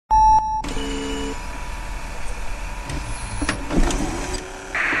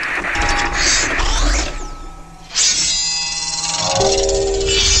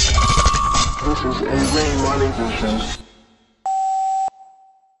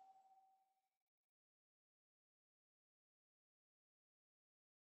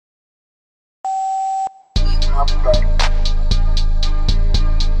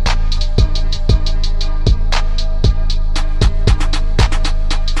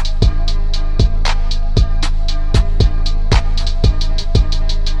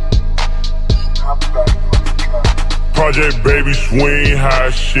Project Baby swing high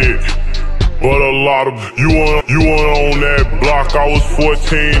shit, but a lot of you want on that block. I was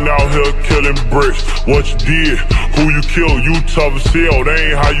 14 out here killing bricks. What you did, who you killed, you tough as hell. That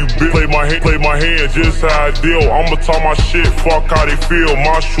ain't how you been. Play my hand, just how I deal. I'ma talk my shit, fuck how they feel.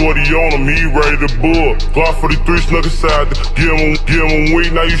 My shorty on him, he ready to bull. Glock 43 snuck inside, give him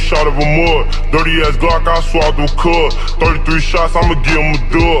weed, now you shot of a mud. Dirty ass Glock, I swallowed through cud. 33 shots, I'ma give him a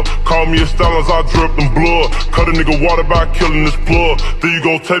dub. Call me a Stalin, I dripped in blood. Cut a nigga water by killing this plug. Then you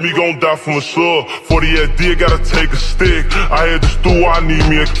gon' tell me you gon' die from a slug. 40 SD, gotta take a stick. I had the stew, I need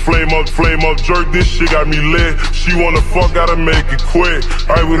me a flame up jerk. This shit got me lit. She wanna fuck, gotta make it quick.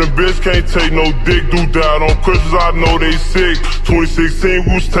 Right when a bitch can't take no dick. Do that on Christmas, I know they sick. 2016,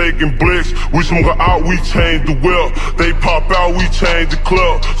 we was taking blicks. We smoke out, we changed the whip. They pop out, we change the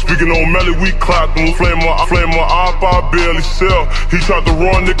club. Speaking on Melly, we clap them. Flame my op, I barely sell. He tried to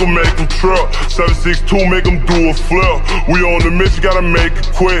run, nigga, make him trip. 762, make him do a flip. We on the mission, gotta make it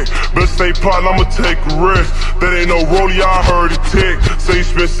quick. Best stay plotting, I'ma take a risk. That ain't no rollie, I heard it tick. Say you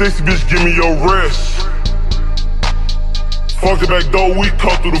spent 60, bitch, give me your wrist. Fuck the back door, we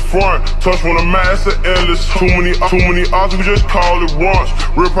come through the front. Touch when the mass are endless. Too many odds, we just call it once.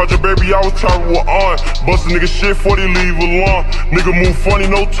 Real Project Baby, I was traveling with on. Bust a nigga shit before they leave alone. Nigga move funny,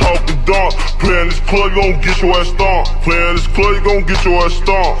 no talking dumb. Playin' this club, you gon' get your ass stomped. Playin' this club, you gon' get your ass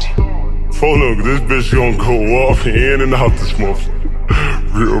stomped. Hold up, this bitch gonna go off in and out this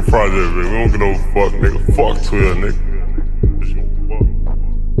motherfucker. Real Project Baby, we don't get no fuck, nigga. Fuck 12, nigga.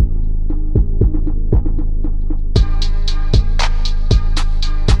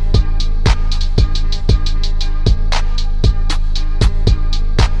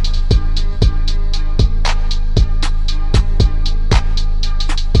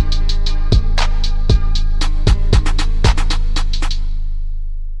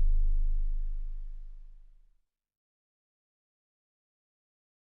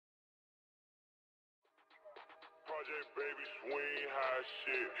 Project Baby swing high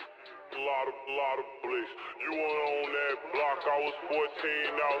shit, a lot of blicks. You went on that block, I was 14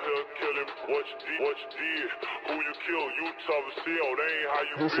 out here killing. What you did, who you killed, you tough as hell. That ain't how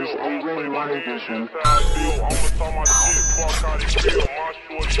you This feel. is I'ma play my A-Ray hands, edition. just how I feel. I'ma talk my shit, fuck how they feel. My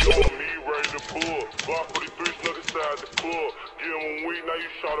shorty on me, ready to pull. Glock 43 snuck inside the club. Give him weed, now you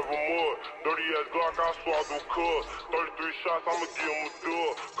shot of a mud. Dirty ass Glock, I swallowed through cud. 33 shots, I'ma give him a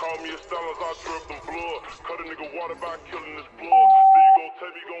dub. Call me a Stalin, I dripped in blood. Cut a nigga water by killing this blood. Then you gon' tell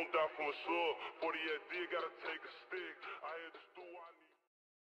me you gon' die from a slug. 40 SD, gotta take a stick.